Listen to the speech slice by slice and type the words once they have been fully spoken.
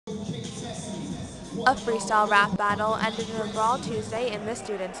A freestyle rap battle ended in a brawl Tuesday in the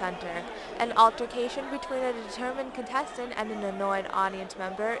Student Center. An altercation between a determined contestant and an annoyed audience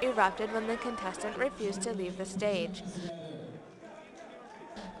member erupted when the contestant refused to leave the stage.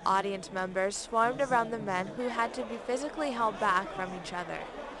 Audience members swarmed around the men who had to be physically held back from each other.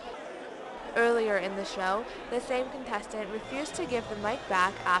 Earlier in the show, the same contestant refused to give the mic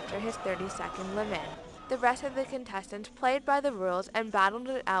back after his 30-second limit. The rest of the contestants played by the rules and battled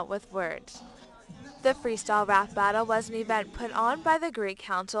it out with words. The freestyle rap battle was an event put on by the Greek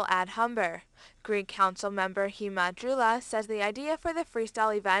Council ad Humber. Greek Council member Hima Drula says the idea for the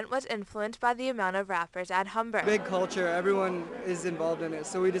freestyle event was influenced by the amount of rappers at Humber. Big culture, everyone is involved in it,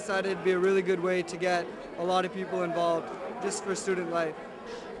 so we decided it'd be a really good way to get a lot of people involved just for student life.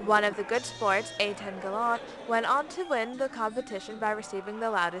 One of the good sports, A10 Gallant, went on to win the competition by receiving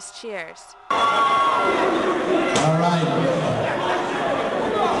the loudest cheers. All right.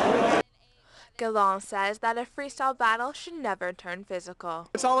 Gallant says that a freestyle battle should never turn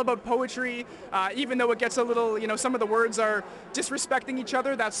physical. It's all about poetry, even though it gets a little, some of the words are disrespecting each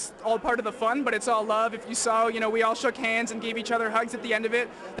other. That's all part of the fun, but it's all love. If you saw, we all shook hands and gave each other hugs at the end of it.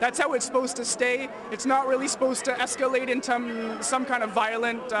 That's how it's supposed to stay. It's not really supposed to escalate into some kind of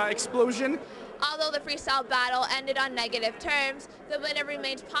violent explosion. Although the freestyle battle ended on negative terms, the winner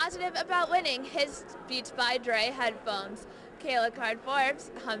remains positive about winning his Beats by Dre headphones. Kayla Card Forbes,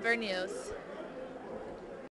 Humber News.